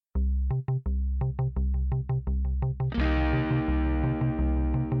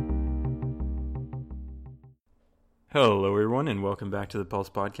Hello, everyone, and welcome back to the Pulse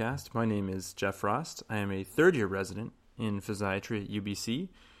Podcast. My name is Jeff Frost. I am a third-year resident in physiatry at UBC,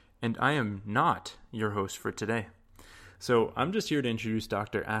 and I am not your host for today. So I'm just here to introduce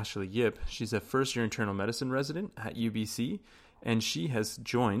Dr. Ashley Yip. She's a first-year internal medicine resident at UBC, and she has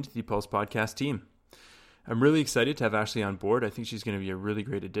joined the Pulse Podcast team. I'm really excited to have Ashley on board. I think she's going to be a really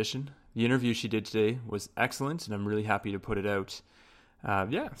great addition. The interview she did today was excellent, and I'm really happy to put it out.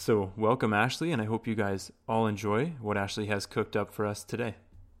 So welcome, Ashley, and I hope you guys all enjoy what Ashley has cooked up for us today.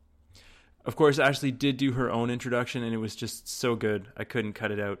 Of course, Ashley did do her own introduction, and it was just so good, I couldn't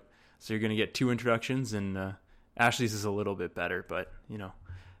cut it out. So you're going to get two introductions, and Ashley's is a little bit better, but,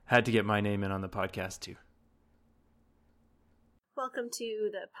 had to get my name in on the podcast too. Welcome to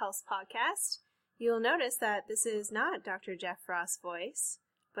the Pulse Podcast. You'll notice that this is not Dr. Jeff Frost's voice,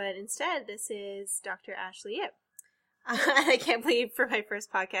 but instead this is Dr. Ashley Yip. I can't believe for my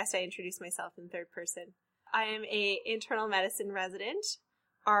first podcast I introduced myself in third person. I am an internal medicine resident,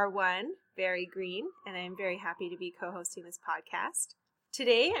 R1, very green, and I am very happy to be co-hosting this podcast.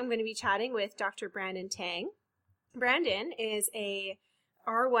 Today I'm going to be chatting with Dr. Brandon Tang. Brandon is a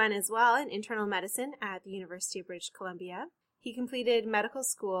R1 as well in internal medicine at the University of British Columbia. He completed medical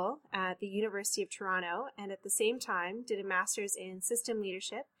school at the University of Toronto and at the same time did a master's in system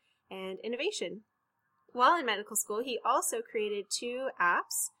leadership and innovation. While in medical school, he also created two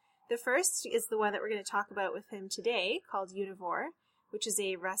apps. The first is the one that we're going to talk about with him today, called Univore, which is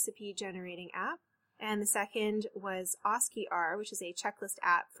a recipe-generating app. And the second was OSCE-R, which is a checklist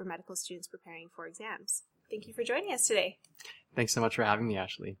app for medical students preparing for exams. Thank you for joining us today. Thanks so much for having me,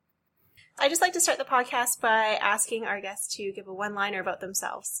 Ashley. I'd just like to start the podcast by asking our guests to give a one-liner about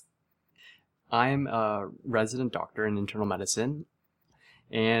themselves. I'm a resident doctor in internal medicine,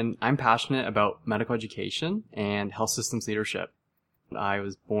 and I'm passionate about medical education and health systems leadership. I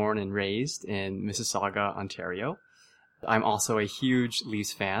was born and raised in Mississauga, Ontario. I'm also a huge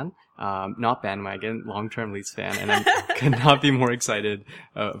Leafs fan, not bandwagon, long-term Leafs fan, and I could not be more excited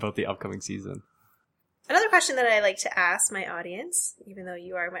about the upcoming season. Another question that I like to ask my audience, even though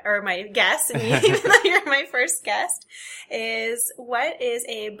you are my guest, and even though you're my first guest, is what is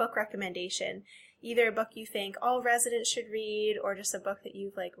a book recommendation? Either a book you think all residents should read, or just a book that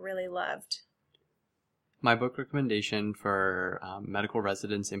you've really loved. My book recommendation for medical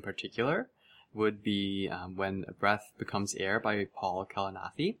residents in particular would be When Breath Becomes Air by Paul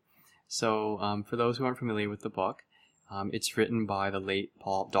Kalanithi. So for those who aren't familiar with the book, it's written by the late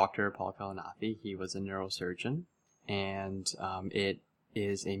Dr. Paul Kalanithi. He was a neurosurgeon, and it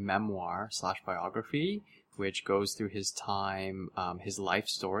is a memoir/biography which goes through his time, his life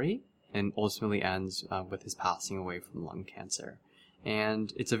story, and ultimately ends with his passing away from lung cancer.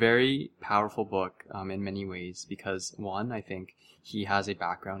 And it's a very powerful book in many ways because, one, I think he has a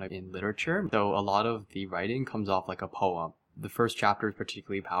background in literature, though a lot of the writing comes off like a poem. The first chapter is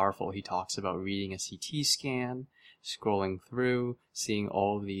particularly powerful. He talks about reading a CT scan, scrolling through, seeing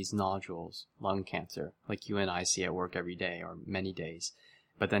all of these nodules, lung cancer, like you and I see at work every day or many days.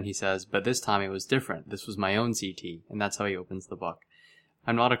 But then he says, but this time it was different. This was my own CT. And that's how he opens the book.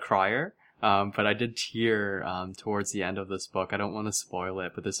 I'm not a crier, but I did tear towards the end of this book. I don't want to spoil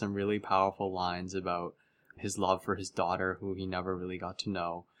it, but there's some really powerful lines about his love for his daughter, who he never really got to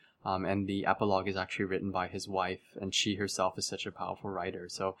know. And the epilogue is actually written by his wife, and she herself is such a powerful writer.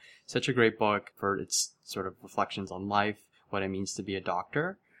 So such a great book for its sort of reflections on life, what it means to be a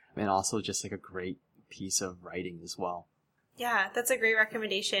doctor, and also just a great piece of writing as well. Yeah, that's a great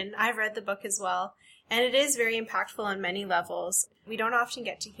recommendation. I've read the book as well, and it is very impactful on many levels. We don't often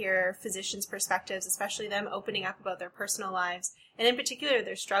get to hear physicians' perspectives, especially them opening up about their personal lives, and in particular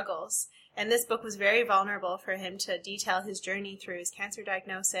their struggles. And this book was very vulnerable for him to detail his journey through his cancer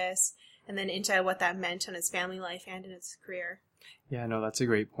diagnosis and then into what that meant on his family life and in his career. Yeah, no, that's a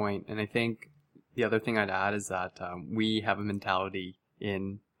great point. And I think the other thing I'd add is that we have a mentality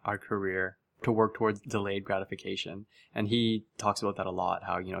in our career to work towards delayed gratification. And he talks about that a lot,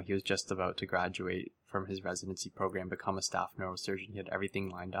 how, he was just about to graduate from his residency program, become a staff neurosurgeon. He had everything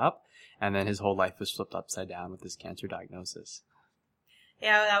lined up. And then his whole life was flipped upside down with his cancer diagnosis.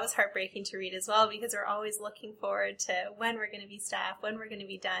 Yeah, that was heartbreaking to read as well, because we're always looking forward to when we're going to be staff, when we're going to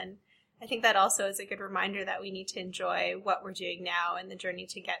be done. I think that also is a good reminder that we need to enjoy what we're doing now and the journey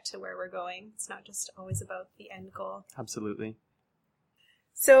to get to where we're going. It's not just always about the end goal. Absolutely.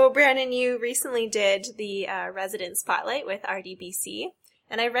 So, Brandon, you recently did the resident spotlight with RDBC,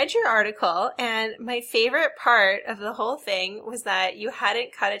 and I read your article, and my favorite part of the whole thing was that you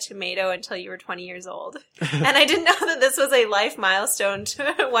hadn't cut a tomato until you were 20 years old. And I didn't know that this was a life milestone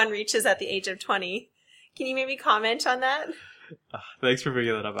one reaches at the age of 20. Can you maybe comment on that? Thanks for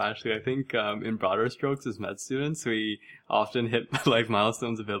bringing that up, Ashley. I think in broader strokes as med students, we often hit life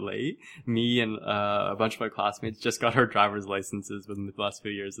milestones a bit late. Me and a bunch of my classmates just got our driver's licenses within the last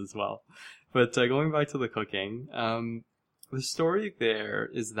few years as well. But going back to the cooking, the story there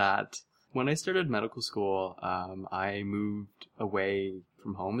is that when I started medical school, I moved away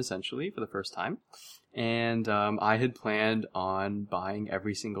from home essentially for the first time. And I had planned on buying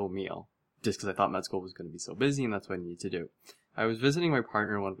every single meal just because I thought med school was going to be so busy and that's what I needed to do. I was visiting my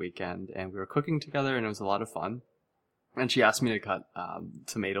partner one weekend and we were cooking together and it was a lot of fun. And she asked me to cut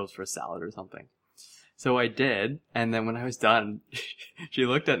tomatoes for a salad or something. So I did. And then when I was done, she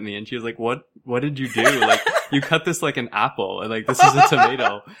looked at me and she was like, what did you do? Like, you cut this like an apple and like, this is a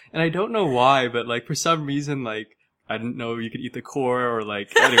tomato. And I don't know why, but like, for some reason, like, I didn't know you could eat the core or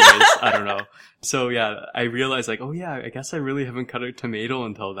like, anyways, I don't know. So yeah, I realized like, oh yeah, I guess I really haven't cut a tomato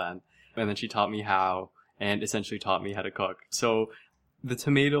until then. And then she taught me how and essentially taught me how to cook. So the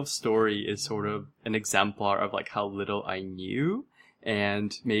tomato story is sort of an exemplar of like how little I knew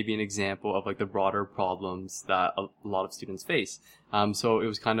and maybe an example of like the broader problems that a lot of students face. So it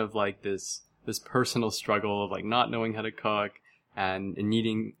was kind of like this personal struggle of like not knowing how to cook and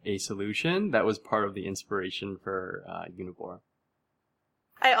needing a solution that was part of the inspiration for Univore.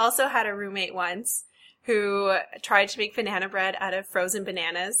 I also had a roommate once who tried to make banana bread out of frozen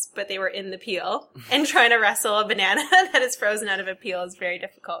bananas, but they were in the peel. And trying to wrestle a banana that is frozen out of a peel is very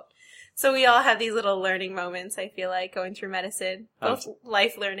difficult. So we all have these little learning moments, I feel like, going through medicine, both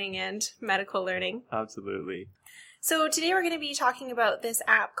life learning and medical learning. Absolutely. So today we're going to be talking about this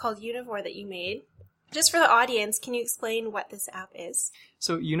app called Univore that you made. Just for the audience, can you explain what this app is?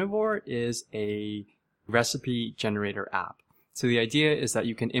 So Univore is a recipe generator app. So the idea is that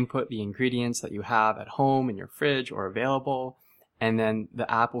you can input the ingredients that you have at home in your fridge or available, and then the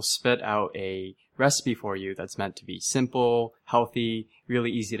app will spit out a recipe for you that's meant to be simple, healthy,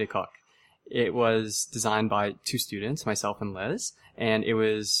 really easy to cook. It was designed by two students, myself and Liz, and it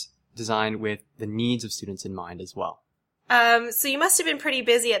was designed with the needs of students in mind as well. So you must have been pretty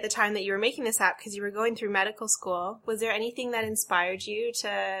busy at the time that you were making this app because you were going through medical school. Was there anything that inspired you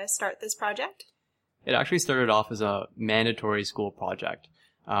to start this project? It actually started off as a mandatory school project.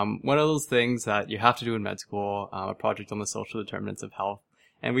 One of those things that you have to do in med school, a project on the social determinants of health.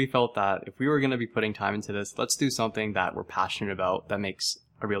 And we felt that if we were going to be putting time into this, let's do something that we're passionate about that makes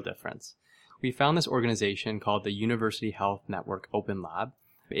a real difference. We found this organization called the University Health Network Open Lab.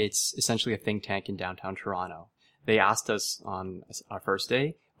 It's essentially a think tank in downtown Toronto. They asked us on our first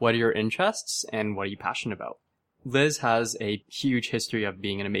day, what are your interests and what are you passionate about? Liz has a huge history of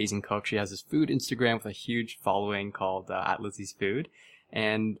being an amazing cook. She has this food Instagram with a huge following called @Lizzie'sFood.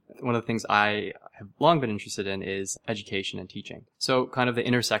 And one of the things I have long been interested in is education and teaching. So kind of the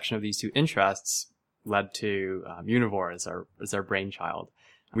intersection of these two interests led to Univore as our brainchild.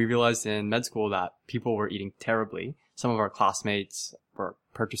 We realized in med school that people were eating terribly. Some of our classmates were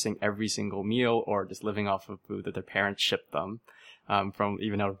purchasing every single meal or just living off of food that their parents shipped them from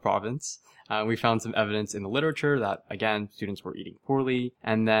even out of province. We found some evidence in the literature that, again, students were eating poorly.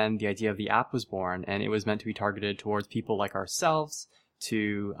 And then the idea of the app was born, and it was meant to be targeted towards people like ourselves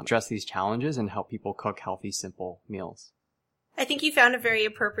to address these challenges and help people cook healthy, simple meals. I think you found a very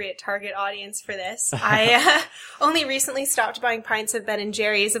appropriate target audience for this. I only recently stopped buying pints of Ben &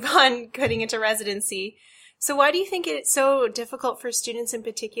 Jerry's upon getting into residency. So why do you think it's so difficult for students in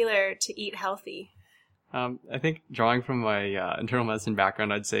particular to eat healthy? I think drawing from my internal medicine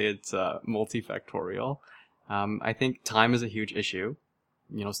background, I'd say it's multifactorial. I think time is a huge issue.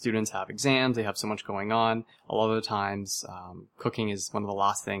 You know, students have exams, they have so much going on. A lot of the times, cooking is one of the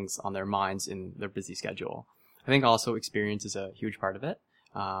last things on their minds in their busy schedule. I think also experience is a huge part of it.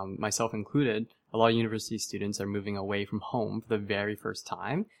 Myself included, a lot of university students are moving away from home for the very first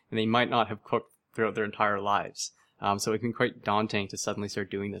time, and they might not have cooked throughout their entire lives. So it can be quite daunting to suddenly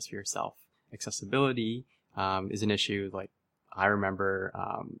start doing this for yourself. Accessibility is an issue. Like, I remember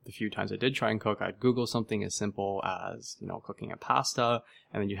the few times I did try and cook, I'd Google something as simple as, cooking a pasta,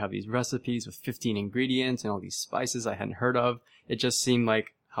 and then you have these recipes with 15 ingredients and all these spices I hadn't heard of. It just seemed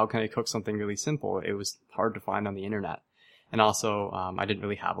like, how can I cook something really simple? It was hard to find on the internet. And also, I didn't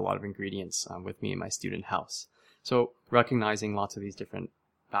really have a lot of ingredients with me in my student house. So recognizing lots of these different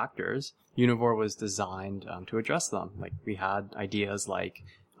factors, Univore was designed to address them. Like, we had ideas like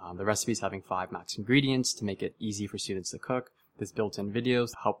the recipes having 5 max ingredients to make it easy for students to cook. There's built-in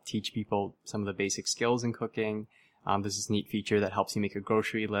videos to help teach people some of the basic skills in cooking. There's this neat feature that helps you make a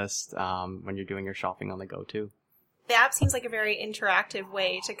grocery list when you're doing your shopping on the go too. The app seems like a very interactive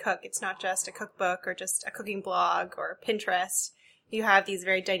way to cook. It's not just a cookbook or just a cooking blog or Pinterest. You have these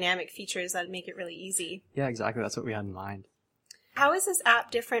very dynamic features that make it really easy. Yeah, exactly. That's what we had in mind. How is this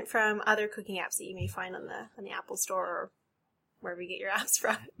app different from other cooking apps that you may find on the Apple Store or wherever you get your apps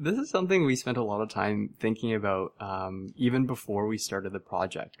from? This is something we spent a lot of time thinking about even before we started the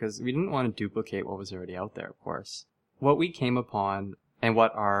project, because we didn't want to duplicate what was already out there, of course. What we came upon and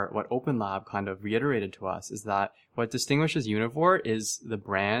what OpenLab kind of reiterated to us is that what distinguishes Univore is the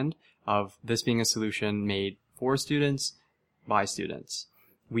brand of this being a solution made for students by students.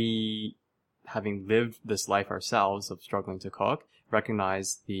 We, having lived this life ourselves of struggling to cook,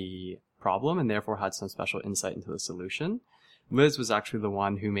 recognized the problem and therefore had some special insight into the solution. Liz was actually the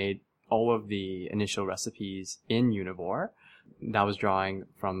one who made all of the initial recipes in Univore. That was drawing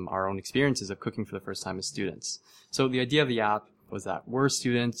from our own experiences of cooking for the first time as students. So the idea of the app was that we're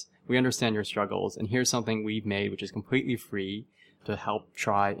students, we understand your struggles, and here's something we've made which is completely free to help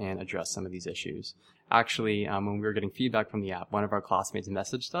try and address some of these issues. Actually, when we were getting feedback from the app, one of our classmates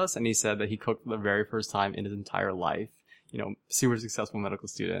messaged us and he said that he cooked for the very first time in his entire life. Super successful medical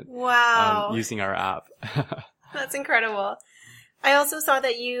student. Wow. Using our app. That's incredible. I also saw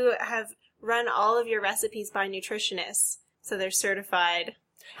that you have run all of your recipes by nutritionists, so they're certified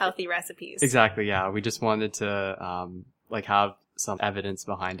healthy recipes. Exactly, yeah. We just wanted to have some evidence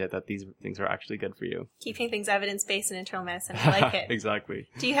behind it that these things are actually good for you. Keeping things evidence-based in internal medicine. I like it. Exactly.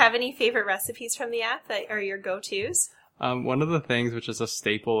 Do you have any favorite recipes from the app that are your go-tos? One of the things which is a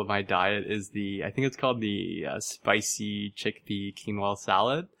staple of my diet is I think it's called the spicy chickpea quinoa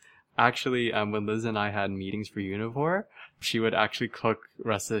salad. Actually, when Liz and I had meetings for Univore, she would actually cook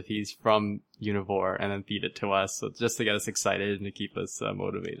recipes from Univore and then feed it to us, so just to get us excited and to keep us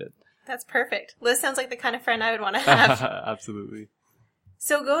motivated. That's perfect. Liz sounds like the kind of friend I would want to have. Absolutely.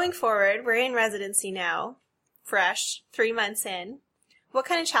 So going forward, we're in residency now, fresh, 3 months in. What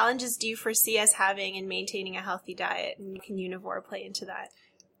kind of challenges do you foresee us having in maintaining a healthy diet, and can Univore play into that?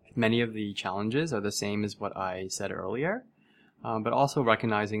 Many of the challenges are the same as what I said earlier, but also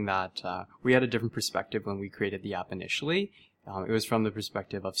recognizing that we had a different perspective when we created the app initially. It was from the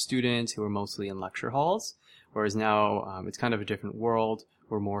perspective of students who were mostly in lecture halls, whereas now it's kind of a different world.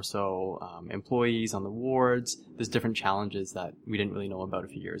 We're more so employees on the wards. There's different challenges that we didn't really know about a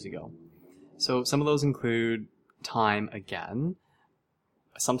few years ago. So some of those include time again.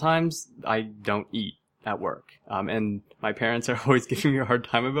 Sometimes I don't eat at work. And my parents are always giving me a hard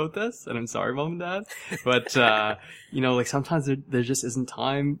time about this, and I'm sorry, Mom and Dad. But, sometimes there just isn't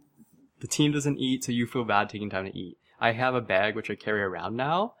time. The team doesn't eat, so you feel bad taking time to eat. I have a bag which I carry around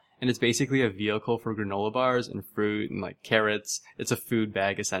now, and it's basically a vehicle for granola bars and fruit and carrots. It's a food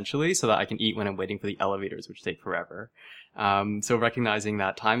bag essentially, so that I can eat when I'm waiting for the elevators, which take forever. So recognizing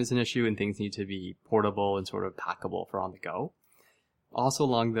that time is an issue and things need to be portable and sort of packable for on the go. Also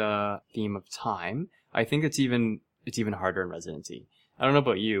along the theme of time, I think it's even harder in residency. I don't know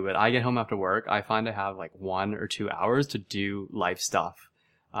about you, but I get home after work, I find I have 1 or 2 hours to do life stuff.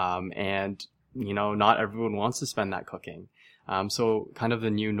 And not everyone wants to spend that cooking. So kind of the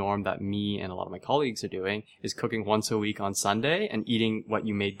new norm that me and a lot of my colleagues are doing is cooking once a week on Sunday and eating what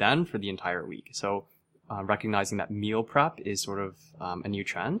you made then for the entire week. So recognizing that meal prep is sort of a new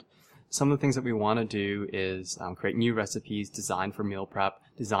trend. Some of the things that we want to do is create new recipes designed for meal prep,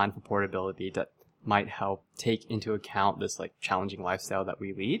 designed for portability that might help take into account this challenging lifestyle that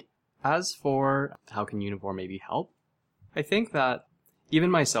we lead. As for how can Univore maybe help, I think that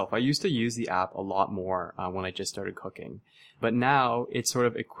even myself, I used to use the app a lot more when I just started cooking. But now it sort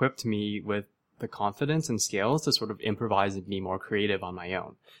of equipped me with the confidence and skills to sort of improvise and be more creative on my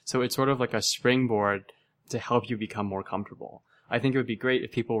own. So it's sort of like a springboard to help you become more comfortable. I think it would be great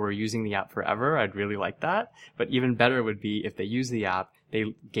if people were using the app forever. I'd really like that. But even better would be if they use the app,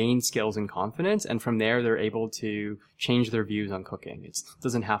 they gain skills and confidence, and from there they're able to change their views on cooking. It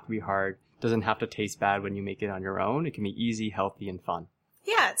doesn't have to be hard. It doesn't have to taste bad when you make it on your own. It can be easy, healthy, and fun.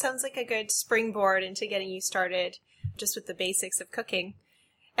 Yeah, it sounds like a good springboard into getting you started just with the basics of cooking.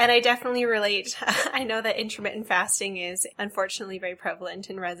 And I definitely relate. I know that intermittent fasting is unfortunately very prevalent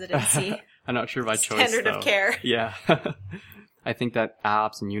in residency. I'm not sure by choice, Standard of care. Yeah. I think that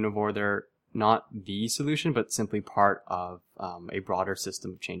apps and Univore, they're not the solution, but simply part of a broader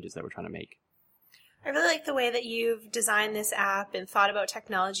system of changes that we're trying to make. I really like the way that you've designed this app and thought about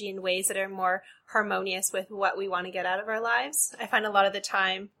technology in ways that are more harmonious with what we want to get out of our lives. I find a lot of the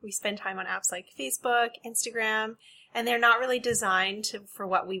time we spend time on apps like Facebook, Instagram, and they're not really designed for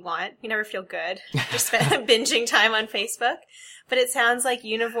what we want. We never feel good just binging time on Facebook. But it sounds like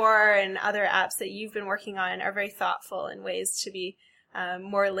Univore and other apps that you've been working on are very thoughtful in ways to be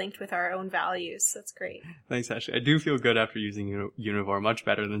more linked with our own values. That's great. Thanks, Ashley. I do feel good after using Univore, much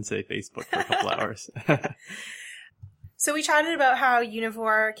better than, say, Facebook for a couple hours. So we chatted about how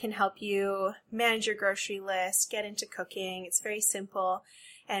Univore can help you manage your grocery list, get into cooking. It's very simple,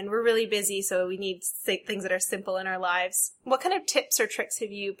 and we're really busy, so we need things that are simple in our lives. What kind of tips or tricks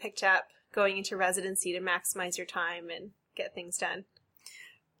have you picked up going into residency to maximize your time and get things done?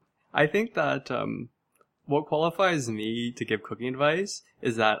 I think that what qualifies me to give cooking advice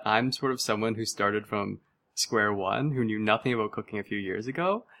is that I'm sort of someone who started from square one, who knew nothing about cooking a few years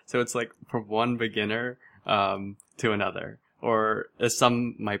ago. So it's like from one beginner to another. Or as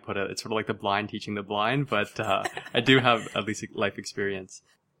some might put it, it's sort of like the blind teaching the blind, but I do have at least life experience.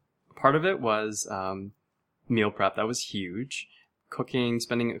 Part of it was meal prep. That was huge. Cooking,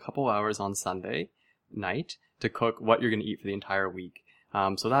 spending a couple hours on Sunday night to cook what you're going to eat for the entire week.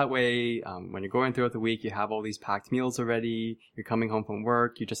 So that way, when you're going throughout the week, you have all these packed meals already. You're coming home from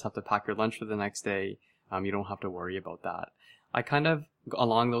work. You just have to pack your lunch for the next day. You don't have to worry about that. I kind of,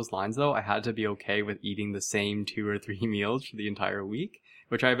 along those lines though, I had to be okay with eating the same 2 or 3 meals for the entire week,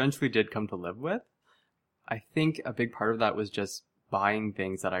 which I eventually did come to live with. I think a big part of that was just buying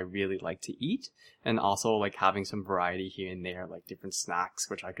things that I really like to eat, and also like having some variety here and there, like different snacks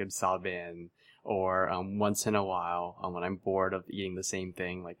which I could sub in, or once in a while when I'm bored of eating the same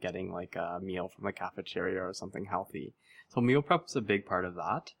thing, like getting like a meal from a cafeteria or something healthy. So meal prep was a big part of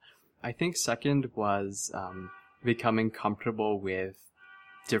that. I think second was becoming comfortable with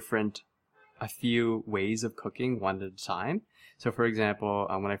a few ways of cooking one at a time. So for example,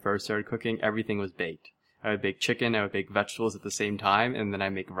 when I first started cooking, everything was baked. I would bake chicken, I would bake vegetables at the same time, and then I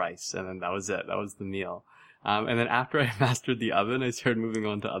make rice, and then that was it. That was the meal. And then after I mastered the oven, I started moving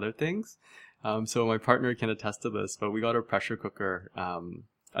on to other things. So my partner can attest to this, but we got a pressure cooker,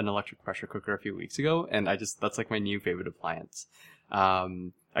 an electric pressure cooker a few weeks ago, and that's like my new favorite appliance.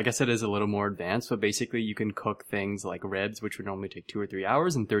 I guess it is a little more advanced, but basically you can cook things like ribs, which would normally take 2 or 3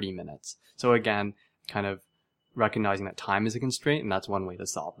 hours, in 30 minutes. So again, kind of recognizing that time is a constraint, and that's one way to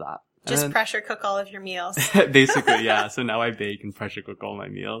solve that. Just pressure cook all of your meals. Basically, yeah. So now I bake and pressure cook all my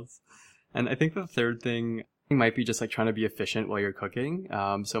meals. And I think the third thing might be just like trying to be efficient while you're cooking.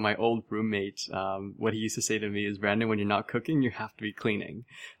 So my old roommate, what he used to say to me is, Brandon, when you're not cooking, you have to be cleaning.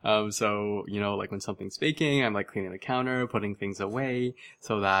 So, like when something's baking, I'm like cleaning the counter, putting things away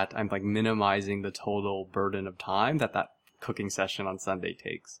so that I'm like minimizing the total burden of time that cooking session on Sunday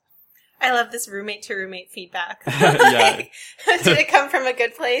takes. I love this roommate to roommate feedback. Yeah. Did it come from a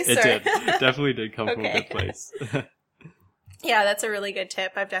good place? It did. Definitely did come from a good place. Yeah, that's a really good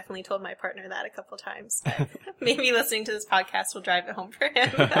tip. I've definitely told my partner that a couple times. But maybe listening to this podcast will drive it home for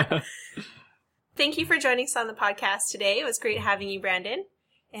him. Thank you for joining us on the podcast today. It was great having you, Brandon.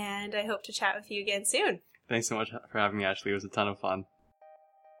 And I hope to chat with you again soon. Thanks so much for having me, Ashley. It was a ton of fun.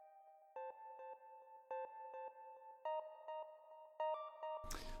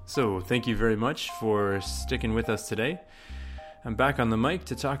 So, thank you very much for sticking with us today. I'm back on the mic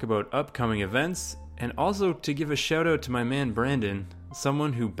to talk about upcoming events, and also to give a shout out to my man Brandon,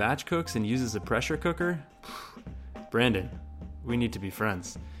 someone who batch cooks and uses a pressure cooker. Brandon, we need to be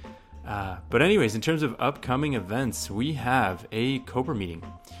friends. But anyways, in terms of upcoming events, we have a COBRA meeting,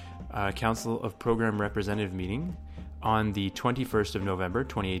 Council of Program Representative meeting, on the 21st of November,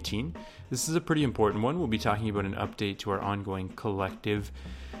 2018. This is a pretty important one. We'll be talking about an update to our ongoing collective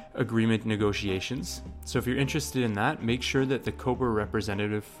agreement negotiations. So if you're interested in that, make sure that the COBRA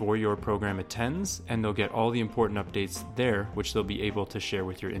representative for your program attends, and they'll get all the important updates there, which they'll be able to share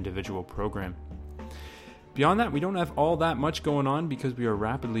with your individual program. Beyond that, we don't have all that much going on because we are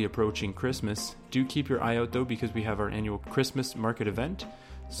rapidly approaching Christmas. Do keep your eye out though, because we have our annual Christmas market event.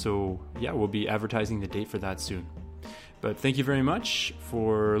 So yeah, we'll be advertising the date for that soon. But thank you very much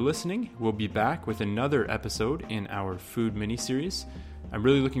for listening. We'll be back with another episode in our food mini-series. I'm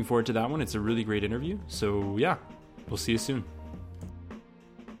really looking forward to that one. It's a really great interview. So yeah, we'll see you soon.